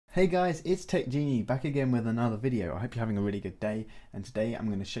Hey guys, it's TechGenie back again with another video. I hope you're having a really good day, and today I'm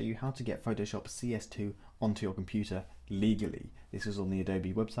going to show you how to get Photoshop CS2 onto your computer legally. This is on the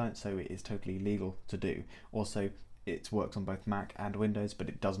Adobe website, so it is totally legal to do. Also, it works on both Mac and Windows, but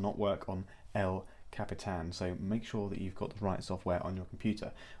it does not work on El Capitan, so make sure that you've got the right software on your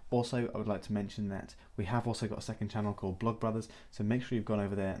computer. Also, I would like to mention that we have also got a second channel called Blog Brothers, so make sure you've gone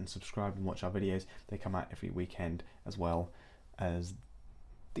over there and subscribed and watch our videos. They come out every weekend as well as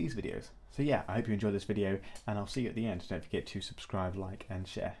these videos. So yeah, I hope you enjoyed this video, and I'll see you at the end. Don't forget to subscribe, like and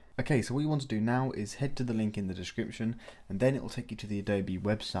share. Okay, so what you want to do now is head to the link in the description, and then it will take you to the Adobe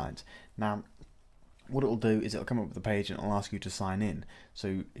website. Now what it will do is it will come up with a page and it will ask you to sign in.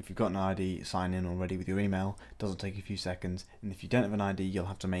 So if you've got an ID, sign in already with your email. It doesn't take a few seconds, and if you don't have an ID, you'll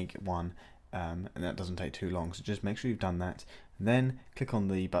have to make one, and that doesn't take too long. So just make sure you've done that, and then click on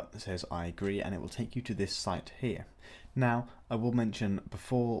the button that says I agree, and it will take you to this site here. Now I will mention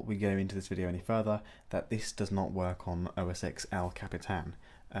before we go into this video any further that this does not work on OS X El Capitan.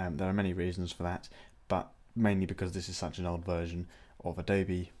 There are many reasons for that, but mainly because this is such an old version of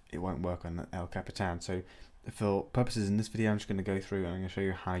Adobe, it won't work on El Capitan. So for purposes in this video, I'm just going to go through and I'm going to show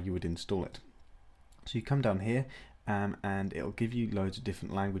you how you would install it. So you come down here and it'll give you loads of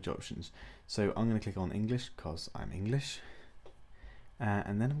different language options. So I'm going to click on English because I'm English.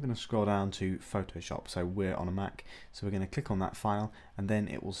 And then I'm going to scroll down to Photoshop. So we're on a Mac, so we're going to click on that file, and then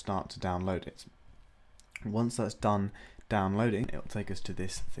it will start to download it. Once that's done downloading, it will take us to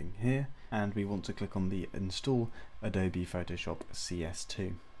this thing here, and we want to click on the Install Adobe Photoshop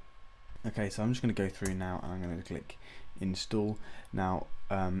CS2. Okay, so I'm just going to go through now, and I'm going to click Install. Now,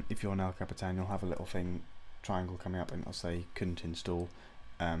 if you're on El Capitan, you'll have a little thing, triangle coming up, and it'll say couldn't install.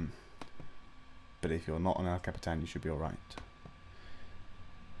 But if you're not on El Capitan, you should be alright.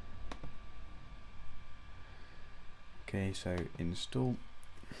 Okay, so install.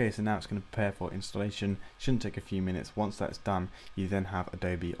 Okay, so now it's going to prepare for installation. Shouldn't take a few minutes. Once that's done, you then have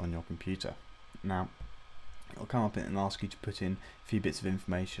Adobe on your computer. Now, it'll come up and ask you to put in a few bits of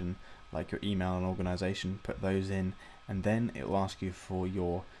information like your email and organization. Put those in, and then it will ask you for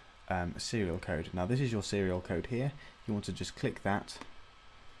your serial code. Now, this is your serial code here. You want to just click that,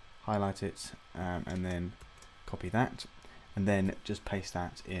 highlight it, and then copy that, and then just paste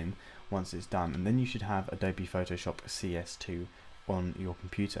that in once it's done, and then you should have Adobe Photoshop CS2 on your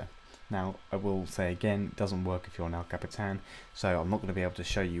computer. Now I will say again, it doesn't work if you're on El Capitan, so I'm not going to be able to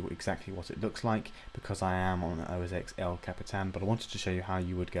show you exactly what it looks like because I am on OS X El Capitan, but I wanted to show you how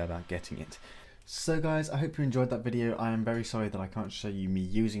you would go about getting it. So guys, I hope you enjoyed that video. I am very sorry that I can't show you me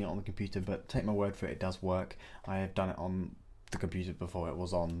using it on the computer, but take my word for it, it does work. I have done it on the computer before it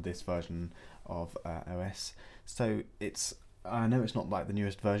was on this version of OS, so I know it's not like the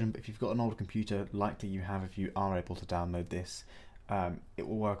newest version, but if you've got an older computer, likely you have, if you are able to download this, it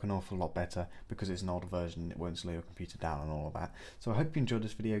will work an awful lot better because it's an older version. It won't slow your computer down and all of that. So I hope you enjoyed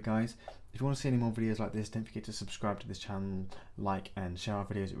this video, guys. If you want to see any more videos like this, don't forget to subscribe to this channel, like and share our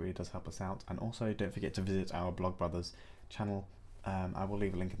videos. It really does help us out. And also don't forget to visit our Blog Brothers channel. I will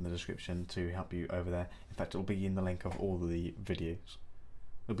leave a link in the description to help you over there. In fact, it will be in the link of all the videos.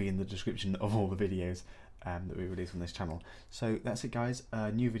 It'll be in the description of all the videos that we release on this channel. So that's it, guys.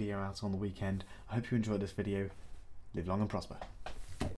 A new video out on the weekend. I hope you enjoyed this video. Live long and prosper.